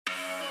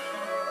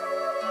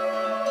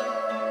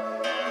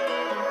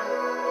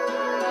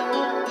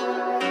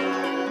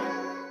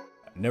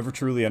never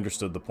truly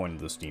understood the point of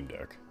the Steam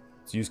Deck.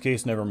 Its use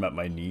case never met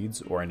my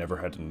needs, or I never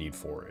had a need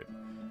for it.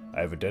 I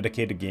have a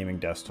dedicated gaming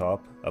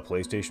desktop, a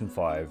PlayStation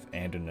 5,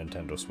 and a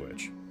Nintendo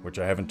Switch, which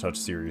I haven't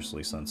touched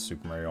seriously since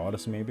Super Mario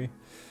Odyssey maybe.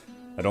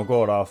 I don't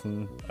go out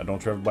often, I don't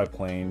travel by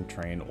plane,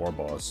 train, or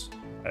bus.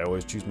 I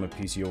always choose my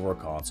PC over a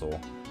console,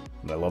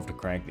 and I love to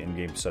crank the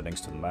in-game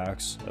settings to the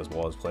max, as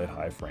well as play at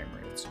high frame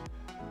rates.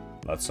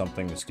 That's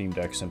something the Steam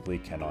Deck simply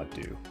cannot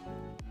do.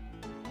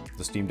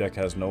 The Steam Deck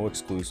has no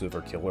exclusive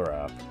or killer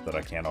app that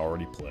I can't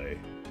already play.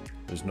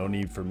 There's no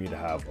need for me to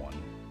have one,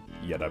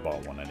 yet I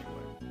bought one anyway.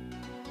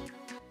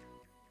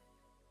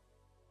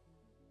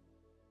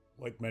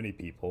 Like many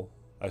people,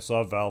 I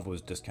saw Valve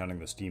was discounting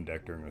the Steam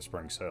Deck during the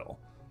spring sale.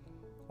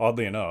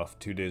 Oddly enough,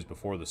 2 days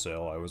before the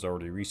sale, I was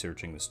already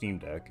researching the Steam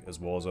Deck, as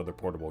well as other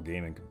portable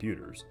gaming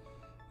computers.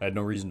 I had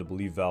no reason to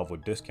believe Valve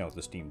would discount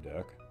the Steam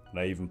Deck, and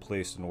I even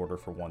placed an order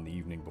for one the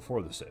evening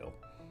before the sale.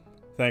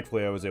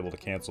 Thankfully, I was able to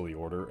cancel the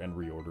order and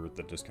reorder at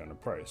the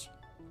discounted price.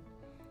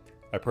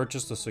 I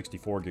purchased the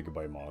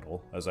 64GB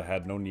model, as I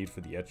had no need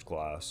for the etched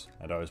glass,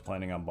 and I was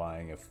planning on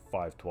buying a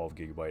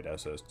 512GB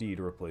SSD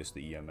to replace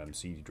the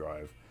eMMC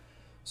drive,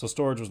 so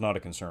storage was not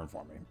a concern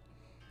for me.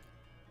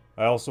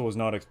 I also was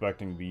not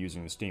expecting to be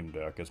using the Steam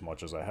Deck as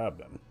much as I have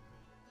been.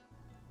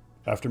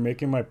 After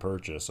making my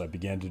purchase, I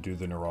began to do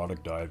the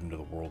neurotic dive into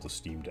the world of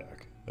Steam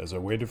Deck. As I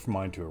waited for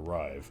mine to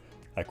arrive,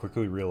 I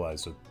quickly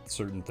realized that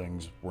certain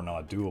things were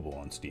not doable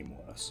on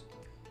SteamOS.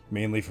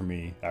 Mainly for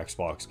me,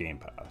 Xbox Game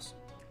Pass.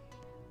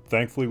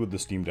 Thankfully, with the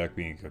Steam Deck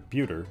being a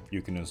computer,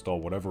 you can install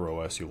whatever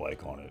OS you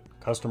like on it,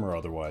 custom or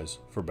otherwise,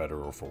 for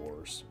better or for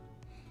worse.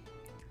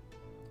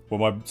 When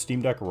my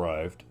Steam Deck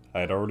arrived, I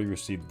had already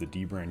received the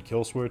D-Brand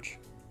kill switch,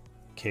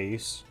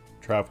 case,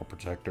 travel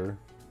protector,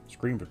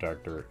 screen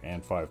protector,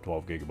 and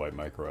 512GB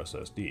micro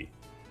SSD,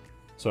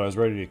 so I was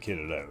ready to kit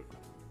it out.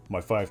 My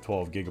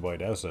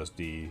 512GB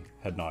SSD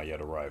had not yet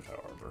arrived,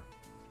 however.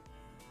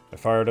 I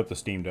fired up the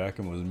Steam Deck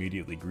and was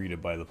immediately greeted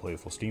by the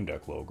playful Steam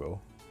Deck logo,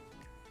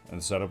 and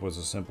the setup was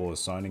as simple as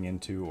signing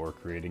into or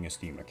creating a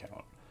Steam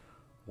account.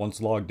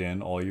 Once logged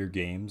in, all your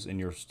games in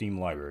your Steam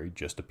library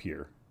just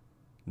appear.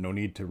 No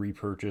need to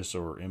repurchase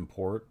or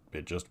import,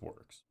 it just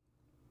works.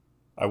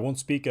 I won't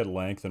speak at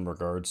length in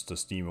regards to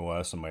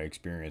SteamOS and my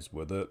experience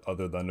with it,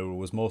 other than it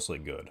was mostly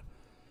good.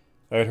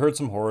 I had heard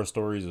some horror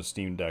stories of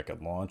Steam Deck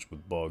at launch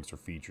with bugs or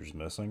features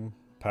missing.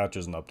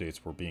 Patches and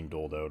updates were being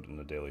doled out in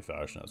a daily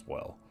fashion as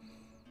well.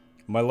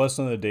 My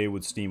lesson of the day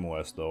with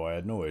SteamOS though, I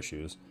had no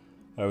issues.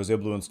 I was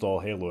able to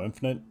install Halo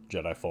Infinite,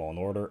 Jedi Fallen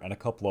Order, and a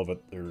couple of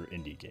other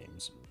indie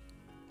games.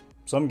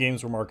 Some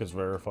games were marked as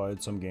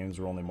verified, some games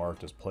were only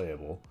marked as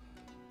playable.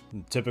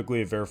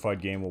 Typically, a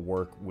verified game will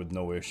work with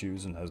no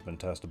issues and has been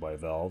tested by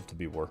Valve to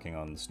be working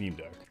on the Steam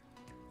Deck.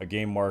 A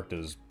game marked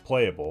as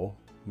playable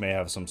may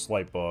have some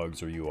slight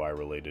bugs or UI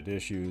related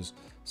issues,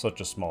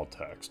 such as small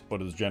text,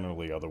 but is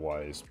generally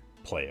otherwise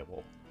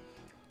playable.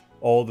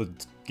 All the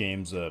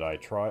games that I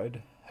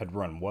tried had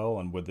run well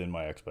and within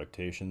my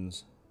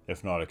expectations,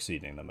 if not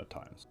exceeding them at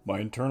times. My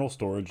internal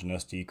storage and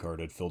SD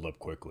card had filled up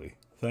quickly.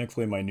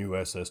 Thankfully, my new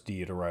SSD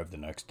had arrived the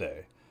next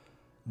day.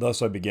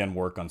 Thus, I began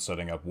work on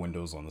setting up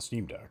Windows on the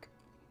Steam Deck.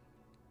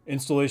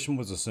 Installation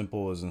was as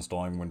simple as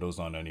installing Windows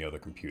on any other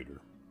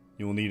computer.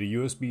 You will need a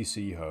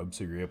USB-C hub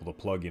so you're able to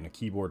plug in a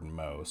keyboard and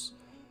mouse,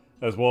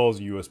 as well as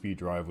a USB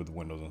drive with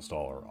Windows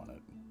installer on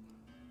it.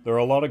 There are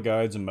a lot of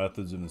guides and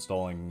methods of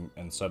installing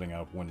and setting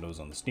up Windows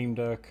on the Steam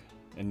Deck,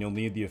 and you'll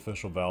need the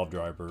official Valve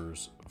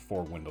drivers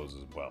for Windows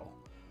as well.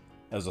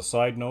 As a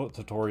side note,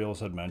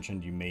 tutorials had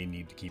mentioned you may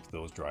need to keep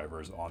those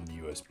drivers on the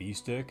USB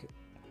stick,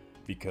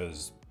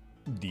 because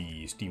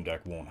the Steam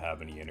Deck won't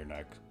have any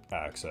internet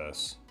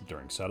access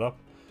during setup.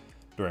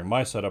 During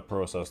my setup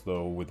process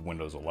though, with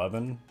Windows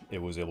 11, it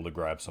was able to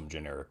grab some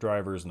generic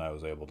drivers and I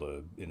was able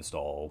to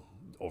install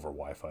over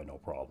Wi-Fi no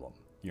problem.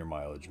 Your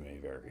mileage may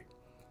vary.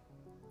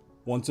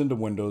 Once into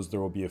Windows, there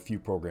will be a few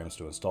programs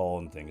to install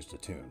and things to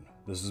tune.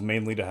 This is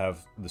mainly to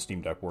have the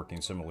Steam Deck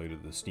working similarly to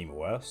the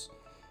SteamOS,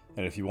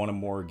 and if you want a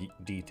more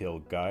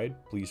detailed guide,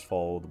 please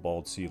follow the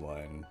Bald Sea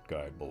Lion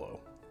guide below.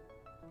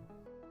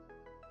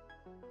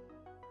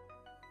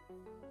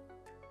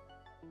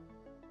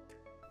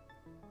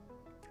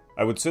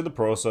 I would say the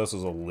process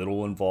is a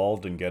little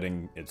involved in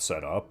getting it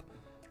set up.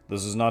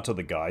 This is not to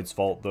the guide's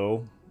fault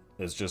though,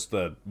 it's just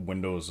that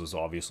Windows is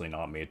obviously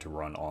not made to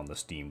run on the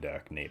Steam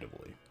Deck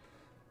natively.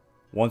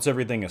 Once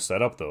everything is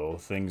set up though,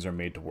 things are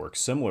made to work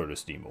similar to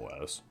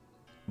SteamOS.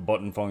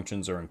 Button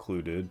functions are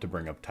included to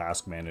bring up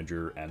Task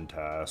Manager, End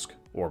Task,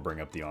 or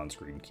bring up the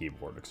on-screen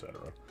keyboard, etc.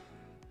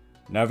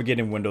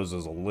 Navigating Windows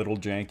is a little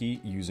janky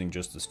using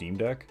just the Steam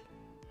Deck.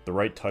 The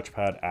right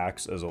touchpad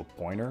acts as a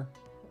pointer,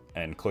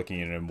 and clicking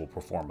it in will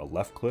perform a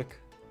left click,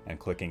 and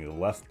clicking the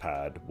left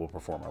pad will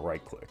perform a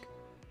right click.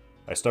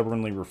 I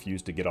stubbornly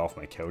refuse to get off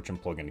my couch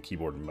and plug in a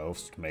keyboard and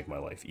mouse to make my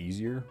life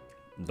easier.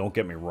 Don't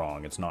get me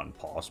wrong, it's not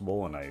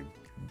impossible, and I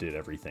did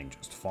everything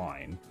just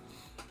fine.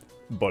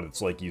 But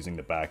it's like using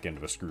the back end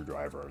of a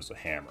screwdriver as a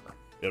hammer.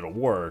 It'll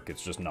work,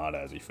 it's just not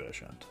as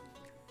efficient.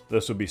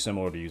 This would be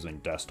similar to using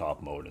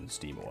desktop mode in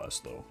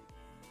SteamOS though.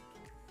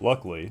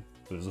 Luckily,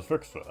 there's a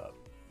fix for that.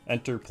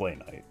 Enter Play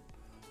Night,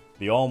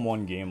 the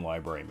all-in-one game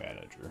library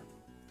manager.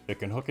 It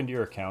can hook into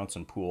your accounts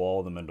and pool all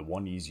of them into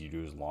one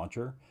easy-to-use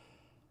launcher.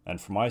 And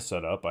for my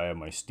setup, I have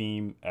my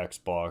Steam,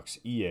 Xbox,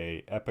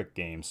 EA, Epic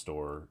Games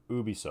Store,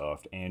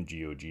 Ubisoft, and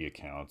GOG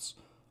accounts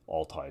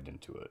all tied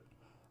into it.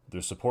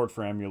 There's support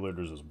for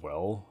emulators as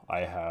well. I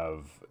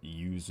have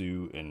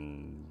Yuzu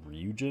and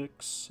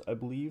Ryujix, I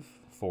believe,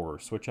 for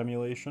Switch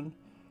emulation.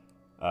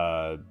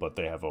 But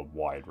they have a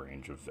wide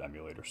range of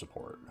emulator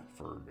support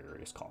for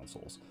various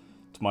consoles.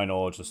 To my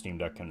knowledge, the Steam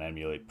Deck can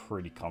emulate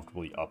pretty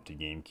comfortably up to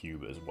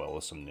GameCube as well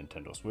as some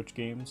Nintendo Switch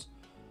games.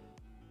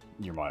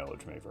 Your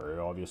mileage may vary,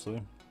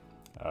 obviously.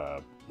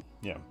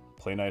 Yeah,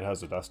 Play Night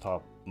has a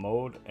desktop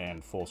mode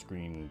and full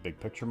screen big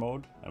picture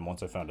mode, and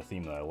once I found a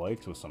theme that I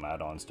liked with some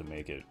add-ons to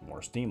make it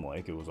more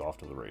Steam-like, it was off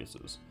to the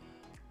races.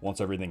 Once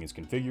everything is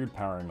configured,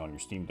 powering on your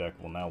Steam Deck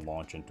will now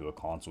launch into a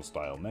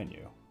console-style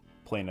menu.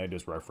 Play Night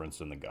is referenced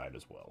in the guide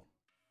as well.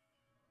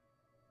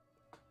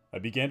 I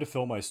began to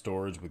fill my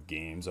storage with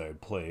games I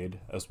had played,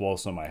 as well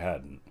as some I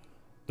hadn't.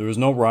 There was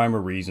no rhyme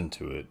or reason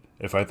to it.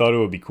 If I thought it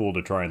would be cool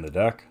to try in the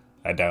deck,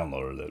 I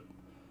downloaded it.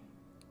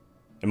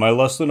 In my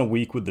less than a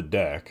week with the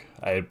deck,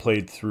 I had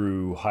played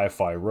through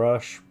Hi-Fi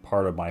Rush,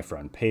 part of My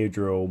Friend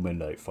Pedro,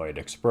 Midnight Fight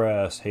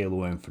Express,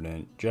 Halo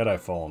Infinite, Jedi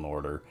Fallen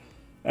Order,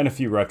 and a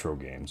few retro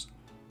games.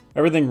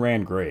 Everything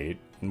ran great,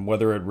 and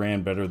whether it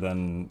ran better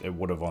than it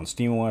would have on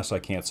SteamOS I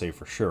can't say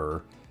for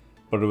sure,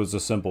 but it was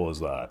as simple as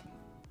that.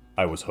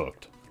 I was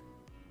hooked.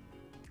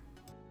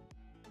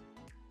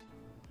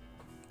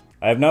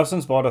 I have now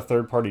since bought a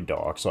third-party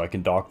dock so I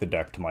can dock the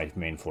deck to my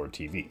main floor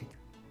TV.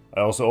 I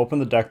also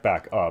opened the deck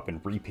back up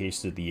and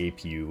repasted the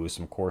APU with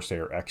some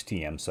Corsair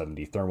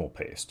XT-M70 thermal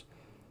paste.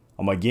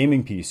 On my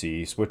gaming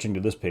PC, switching to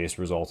this paste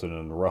resulted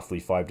in a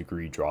roughly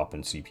 5-degree drop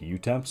in CPU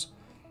temps,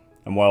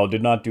 and while I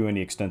did not do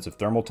any extensive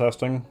thermal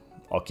testing,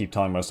 I'll keep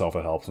telling myself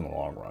it helps in the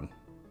long run.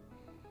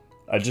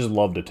 I just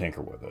love to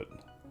tinker with it.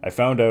 I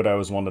found out I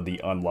was one of the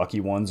unlucky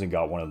ones and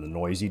got one of the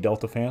noisy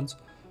Delta fans.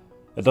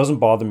 It doesn't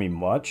bother me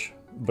much,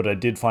 but I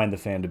did find the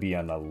fan to be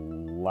on the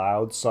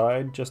loud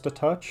side just a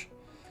touch.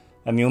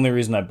 And the only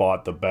reason I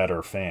bought the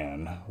better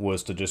fan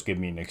was to just give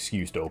me an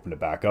excuse to open it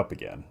back up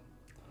again.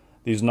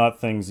 These are not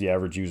things the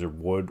average user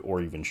would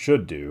or even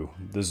should do.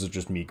 This is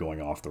just me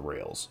going off the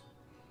rails.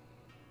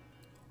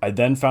 I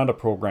then found a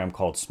program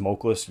called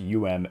Smokeless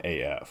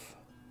UMAF.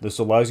 This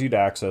allows you to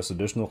access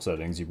additional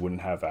settings you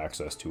wouldn't have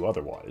access to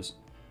otherwise.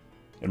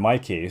 In my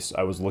case,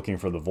 I was looking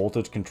for the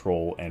voltage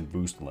control and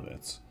boost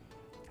limits.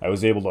 I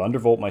was able to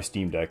undervolt my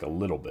Steam Deck a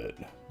little bit,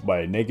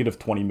 by negative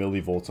 20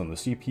 millivolts on the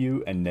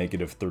CPU and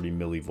negative 30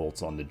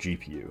 millivolts on the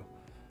GPU.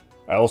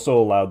 I also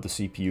allowed the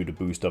CPU to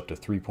boost up to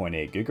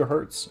 3.8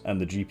 GHz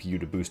and the GPU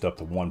to boost up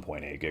to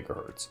 1.8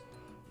 GHz.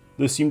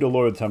 This seemed to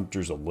lower the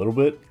temperatures a little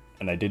bit,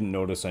 and I didn't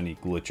notice any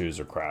glitches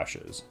or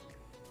crashes.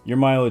 Your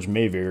mileage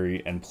may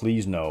vary, and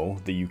please know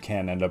that you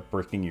can end up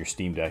bricking your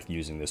Steam Deck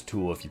using this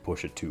tool if you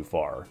push it too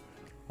far.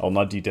 I'll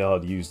not detail how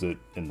to use it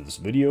in this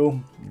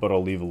video, but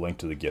I'll leave a link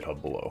to the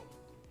GitHub below.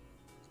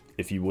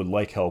 If you would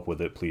like help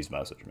with it, please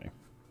message me.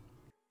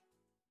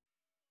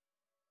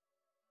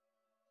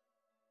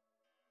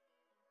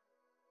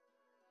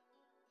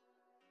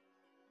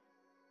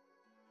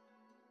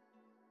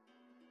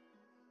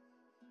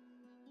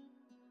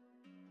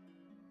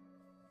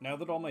 Now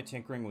that all my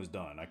tinkering was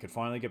done, I could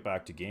finally get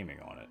back to gaming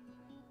on it.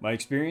 My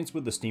experience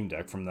with the Steam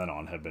Deck from then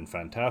on had been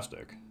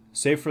fantastic,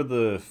 save for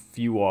the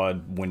few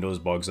odd Windows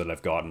bugs that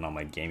I've gotten on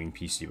my gaming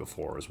PC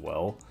before as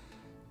well.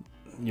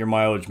 Your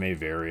mileage may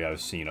vary, I've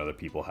seen other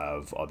people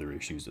have other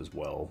issues as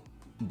well,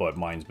 but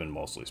mine's been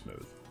mostly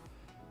smooth.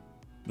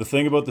 The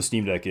thing about the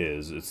Steam Deck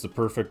is, it's the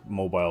perfect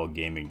mobile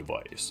gaming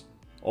device.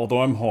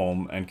 Although I'm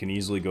home and can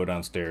easily go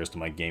downstairs to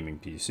my gaming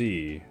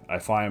PC, I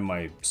find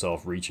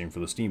myself reaching for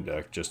the Steam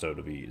Deck just out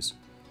of ease.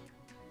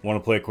 Want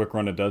to play a quick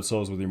run of Dead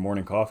Cells with your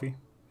morning coffee?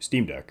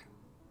 Steam Deck.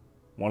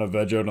 Want to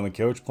veg out on the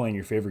couch playing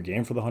your favorite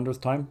game for the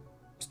 100th time?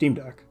 Steam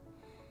Deck.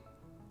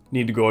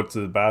 Need to go out to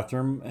the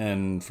bathroom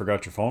and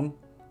forgot your phone?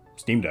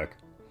 Steam Deck.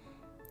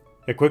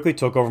 It quickly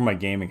took over my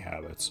gaming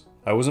habits.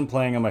 I wasn't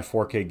playing on my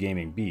 4K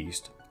gaming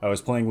beast, I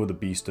was playing with a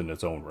beast in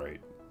its own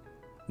right.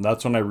 And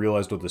that's when I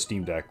realized what the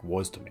Steam Deck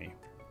was to me.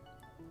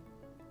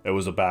 It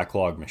was a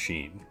backlog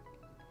machine.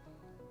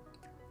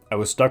 I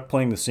was stuck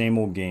playing the same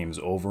old games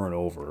over and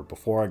over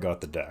before I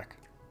got the deck.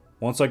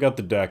 Once I got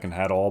the deck and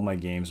had all my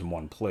games in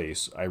one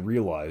place, I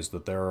realized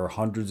that there are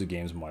hundreds of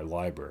games in my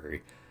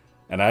library,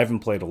 and I haven't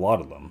played a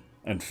lot of them,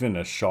 and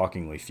finished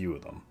shockingly few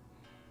of them.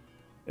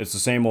 It's the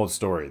same old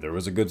story. There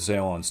was a good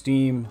sale on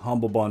Steam,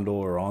 Humble Bundle,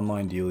 or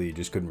online deal you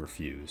just couldn't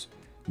refuse.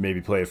 Maybe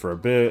play it for a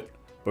bit,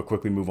 but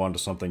quickly move on to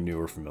something new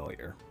or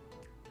familiar.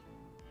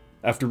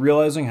 After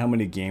realizing how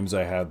many games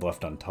I had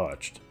left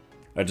untouched,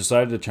 I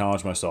decided to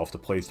challenge myself to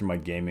play through my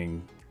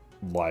gaming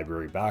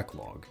library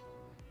backlog,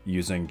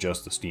 using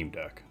just the Steam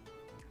Deck.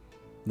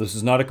 This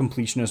is not a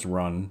completionist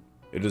run,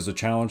 it is a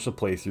challenge to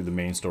play through the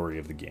main story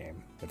of the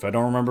game. If I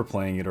don't remember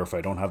playing it or if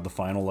I don't have the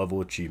final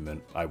level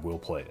achievement, I will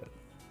play it.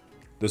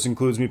 This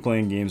includes me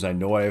playing games I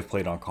know I have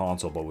played on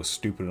console but was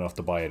stupid enough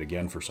to buy it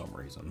again for some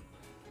reason.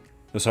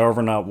 This,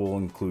 however, not will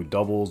include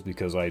doubles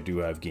because I do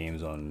have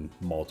games on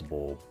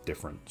multiple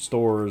different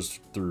stores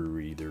through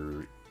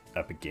either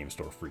Epic Game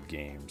Store free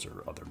games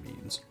or other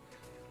means.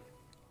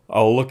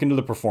 I'll look into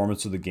the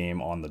performance of the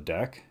game on the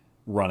deck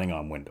running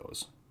on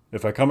Windows.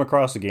 If I come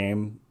across a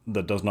game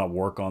that does not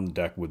work on the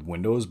deck with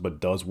Windows but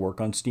does work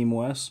on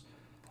SteamOS,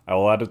 I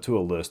will add it to a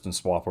list and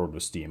swap over to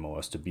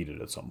SteamOS to beat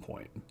it at some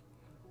point.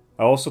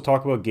 I also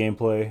talk about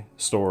gameplay,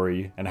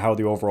 story, and how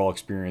the overall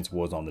experience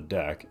was on the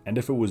deck, and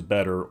if it was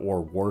better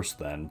or worse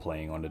than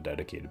playing on a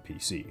dedicated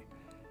PC.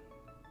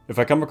 If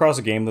I come across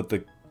a game that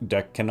the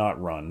deck cannot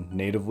run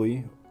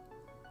natively,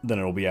 then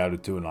it will be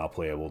added to a not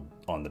playable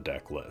on the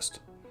deck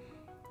list.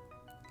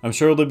 I'm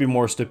sure there'll be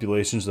more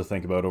stipulations to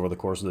think about over the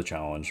course of the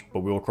challenge, but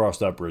we will cross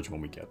that bridge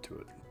when we get to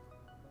it.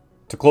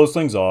 To close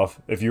things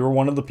off, if you were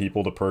one of the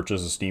people to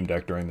purchase a Steam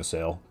Deck during the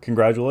sale,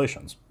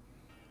 congratulations.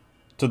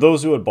 To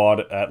those who had bought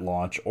it at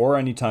launch or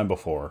any time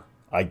before,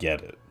 I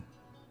get it.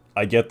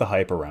 I get the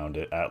hype around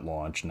it at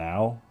launch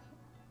now,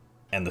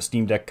 and the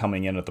Steam Deck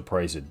coming in at the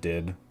price it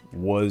did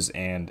was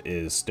and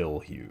is still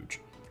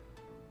huge.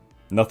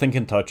 Nothing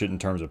can touch it in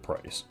terms of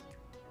price.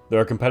 There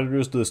are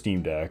competitors to the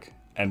Steam Deck,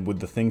 and with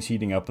the things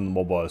heating up in the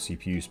mobile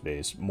CPU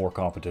space, more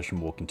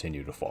competition will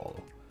continue to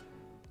follow.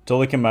 Till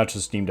they can match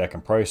the Steam Deck in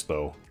price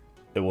though,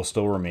 it will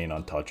still remain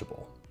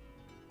untouchable.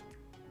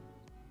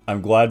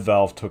 I'm glad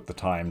Valve took the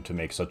time to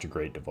make such a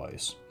great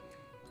device.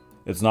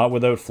 It's not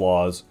without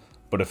flaws,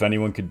 but if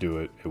anyone could do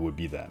it, it would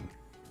be them.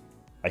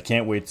 I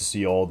can't wait to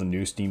see all the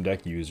new Steam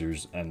Deck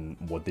users and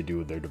what they do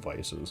with their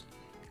devices.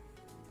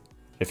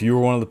 If you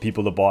were one of the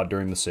people that bought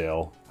during the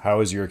sale, how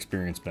has your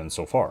experience been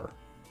so far?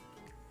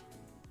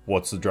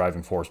 What's the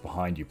driving force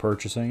behind you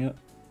purchasing it?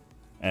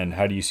 And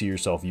how do you see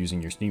yourself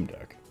using your Steam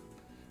Deck?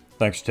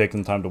 Thanks for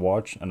taking the time to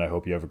watch, and I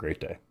hope you have a great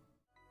day.